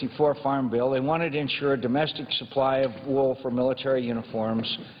 1954 Farm Bill, they wanted to ensure a domestic supply of wool for military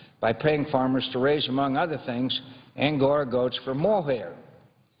uniforms by paying farmers to raise, among other things, Angora goats for mohair.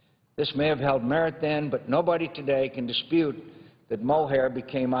 This may have held merit then, but nobody today can dispute that mohair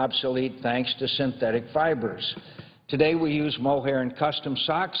became obsolete thanks to synthetic fibers. Today we use mohair in custom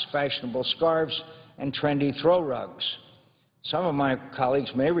socks, fashionable scarves, and trendy throw rugs. Some of my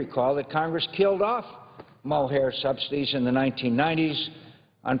colleagues may recall that Congress killed off mohair subsidies in the 1990s.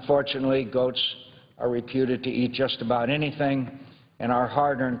 Unfortunately, goats are reputed to eat just about anything, and our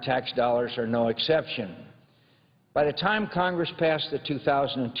hard-earned tax dollars are no exception. By the time Congress passed the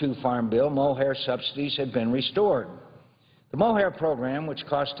 2002 Farm Bill, mohair subsidies had been restored. The mohair program, which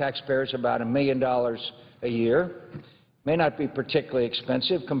cost taxpayers about $1 million a year, may not be particularly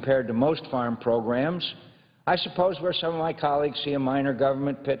expensive compared to most farm programs. I suppose where some of my colleagues see a minor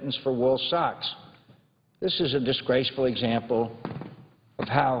government pittance for wool socks. This is a disgraceful example of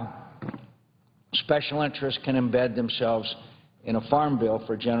how special interests can embed themselves in a farm bill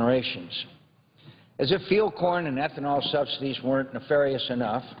for generations. As if field corn and ethanol subsidies weren't nefarious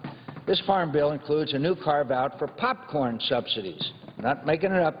enough, this farm bill includes a new carve-out for popcorn subsidies. I'm not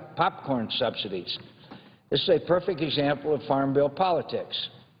making it up, popcorn subsidies. This is a perfect example of farm bill politics.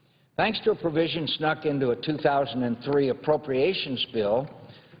 Thanks to a provision snuck into a 2003 appropriations bill,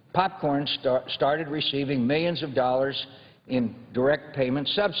 popcorn started receiving millions of dollars in direct payment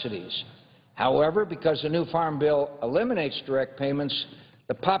subsidies. However, because the new farm bill eliminates direct payments,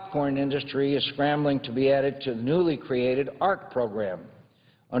 the popcorn industry is scrambling to be added to the newly created ARC program.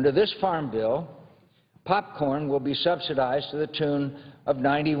 Under this farm bill, popcorn will be subsidized to the tune of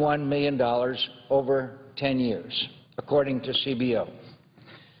 $91 million over 10 years, according to CBO.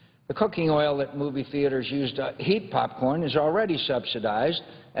 The cooking oil that movie theaters use to heat popcorn is already subsidized,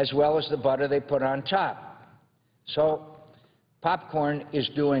 as well as the butter they put on top. So popcorn is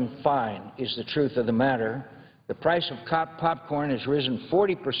doing fine, is the truth of the matter. The price of popcorn has risen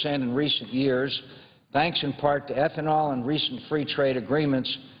 40% in recent years, thanks in part to ethanol, and recent free trade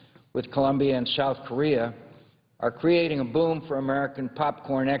agreements with Colombia and South Korea are creating a boom for American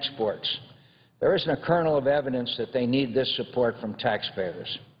popcorn exports. There isn't a kernel of evidence that they need this support from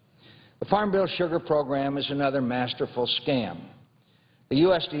taxpayers. The Farm Bill sugar program is another masterful scam. The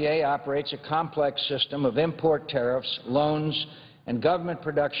USDA operates a complex system of import tariffs, loans, and government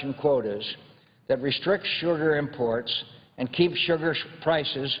production quotas that restricts sugar imports and keeps sugar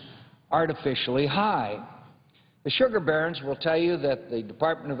prices artificially high. The sugar barons will tell you that the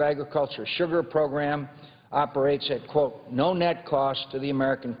Department of Agriculture sugar program operates at, quote, no net cost to the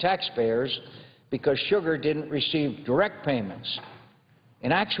American taxpayers because sugar didn't receive direct payments.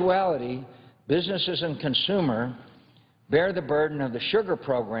 In actuality, businesses and consumers bear the burden of the sugar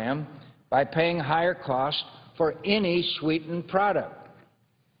program by paying higher costs for any sweetened product.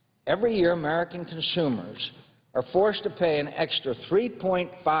 Every year, American consumers are forced to pay an extra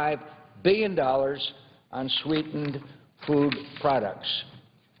 $3.5 billion on sweetened food products.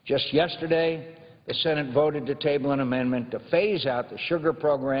 Just yesterday, the Senate voted to table an amendment to phase out the sugar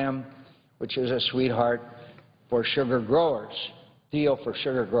program, which is a sweetheart for sugar growers, deal for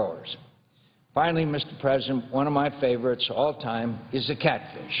sugar growers. Finally, Mr. President, one of my favorites all time is the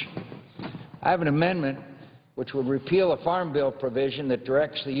catfish. I have an amendment which would repeal a Farm Bill provision that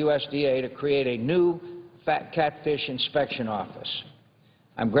directs the USDA to create a new catfish inspection office.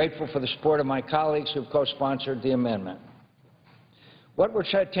 I'm grateful for the support of my colleagues who have co-sponsored the amendment. What we're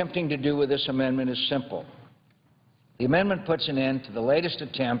attempting to do with this amendment is simple. The amendment puts an end to the latest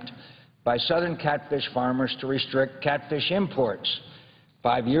attempt by southern catfish farmers to restrict catfish imports.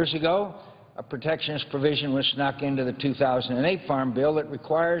 5 years ago, a protectionist provision was snuck into the 2008 Farm Bill that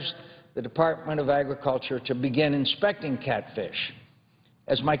requires the Department of Agriculture to begin inspecting catfish.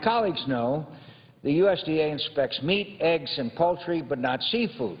 As my colleagues know, the USDA inspects meat, eggs, and poultry, but not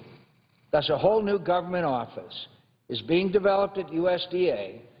seafood. Thus, a whole new government office is being developed at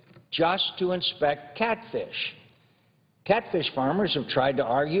USDA just to inspect catfish. Catfish farmers have tried to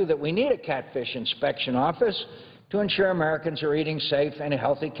argue that we need a catfish inspection office to ensure Americans are eating safe and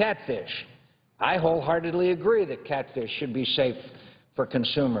healthy catfish. I wholeheartedly agree that catfish should be safe for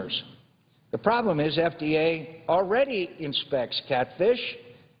consumers. The problem is FDA already inspects catfish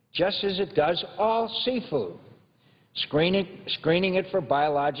just as it does all seafood, screening it for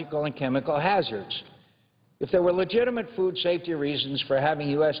biological and chemical hazards. If there were legitimate food safety reasons for having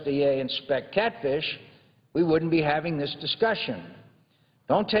USDA inspect catfish, we wouldn't be having this discussion.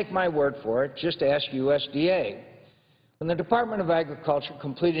 Don't take my word for it, just ask USDA. When the Department of Agriculture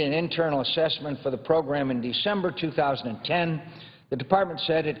completed an internal assessment for the program in December 2010, the department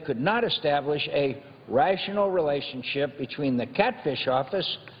said it could not establish a rational relationship between the catfish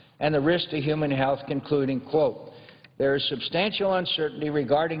office and the risk to human health, concluding, quote, there is substantial uncertainty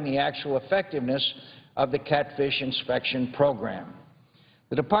regarding the actual effectiveness of the catfish inspection program.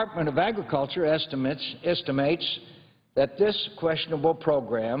 The Department of Agriculture estimates that this questionable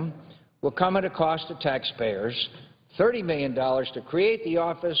program will come at a cost to taxpayers, $30 million to create the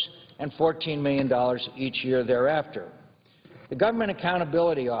office and $14 million each year thereafter. The Government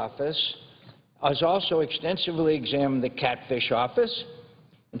Accountability Office has also extensively examined the catfish office.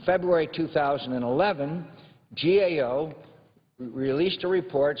 In February 2011, GAO released a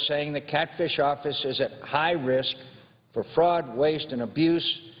report saying the catfish office is at high risk for fraud, waste, and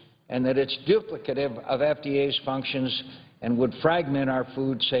abuse, and that it's duplicative of FDA's functions and would fragment our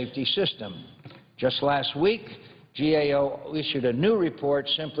food safety system. Just last week, GAO issued a new report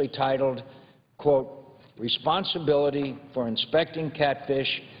simply titled, quote, "Responsibility for inspecting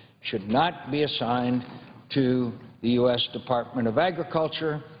catfish should not be assigned to the U.S. Department of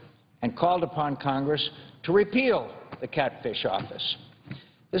Agriculture," and called upon Congress to repeal the catfish office.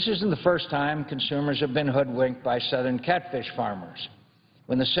 This isn't the first time consumers have been hoodwinked by southern catfish farmers.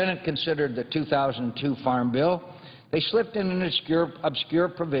 When the Senate considered the 2002 Farm Bill, they slipped in an obscure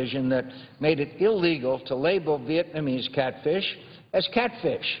provision that made it illegal to label Vietnamese catfish as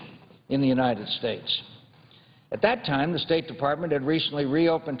catfish in the United States. At that time, the State Department had recently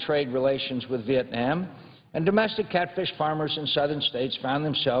reopened trade relations with Vietnam, and domestic catfish farmers in southern states found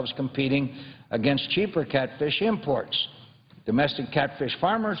themselves competing against cheaper catfish imports. Domestic catfish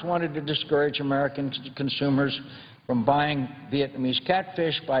farmers wanted to discourage American consumers from buying Vietnamese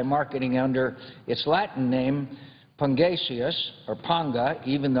catfish by marketing under its Latin name, Pangasius, or Panga,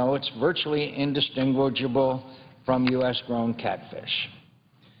 even though it's virtually indistinguishable from U.S.-grown catfish.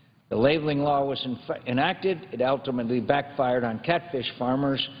 The labeling law was enacted. It ultimately backfired on catfish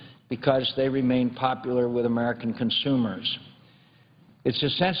farmers because they remained popular with American consumers. It's a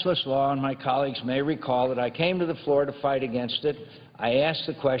senseless law, and my colleagues may recall that I came to the floor to fight against it. I asked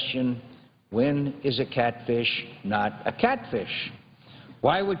the question, when is a catfish not a catfish?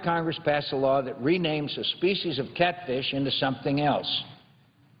 Why would Congress pass a law that renames a species of catfish into something else?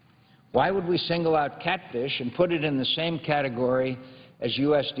 Why would we single out catfish and put it in the same category as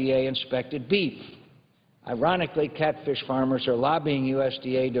USDA-inspected beef? Ironically, catfish farmers are lobbying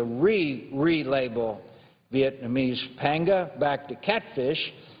USDA to relabel Vietnamese panga back to catfish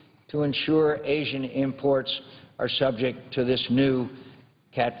to ensure Asian imports are subject to this new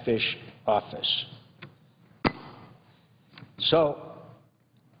catfish office. So,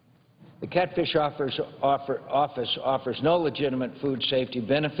 the catfish office offers no legitimate food safety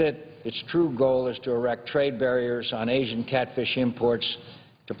benefit. Its true goal is to erect trade barriers on Asian catfish imports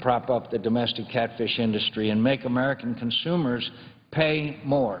to prop up the domestic catfish industry and make American consumers pay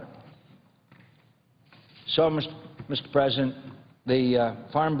more. So, Mr. President, the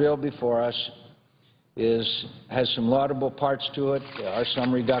Farm Bill before us has some laudable parts to it. There are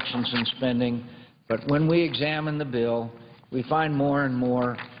some reductions in spending. But when we examine the bill, we find more and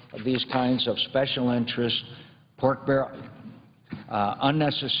more of these kinds of special interest,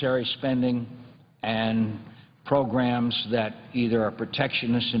 unnecessary spending, and programs that either are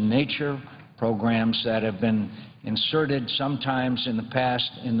protectionist in nature, programs that have been inserted sometimes in the past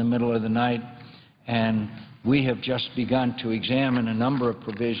in the middle of the night, and we have just begun to examine a number of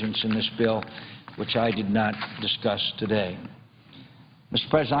provisions in this bill which I did not discuss today. Mr.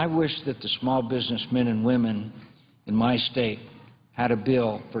 President, I wish that the small businessmen and women in my state had a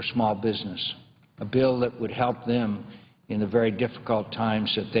bill for small business, a bill that would help them in the very difficult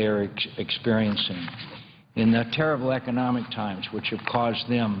times that they are experiencing, in the terrible economic times which have caused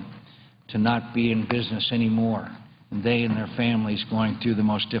them to not be in business anymore, and they and their families going through the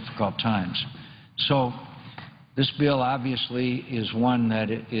most difficult times. So this bill obviously is one that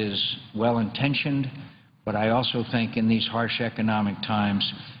is well-intentioned, but I also think in these harsh economic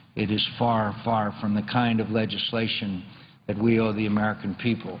times it is far, far from the kind of legislation that we owe the American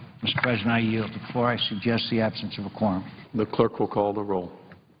people. Mr. President, I yield the floor. I suggest the absence of a quorum. The clerk will call the roll.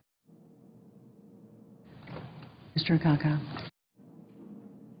 Mr. Akaka.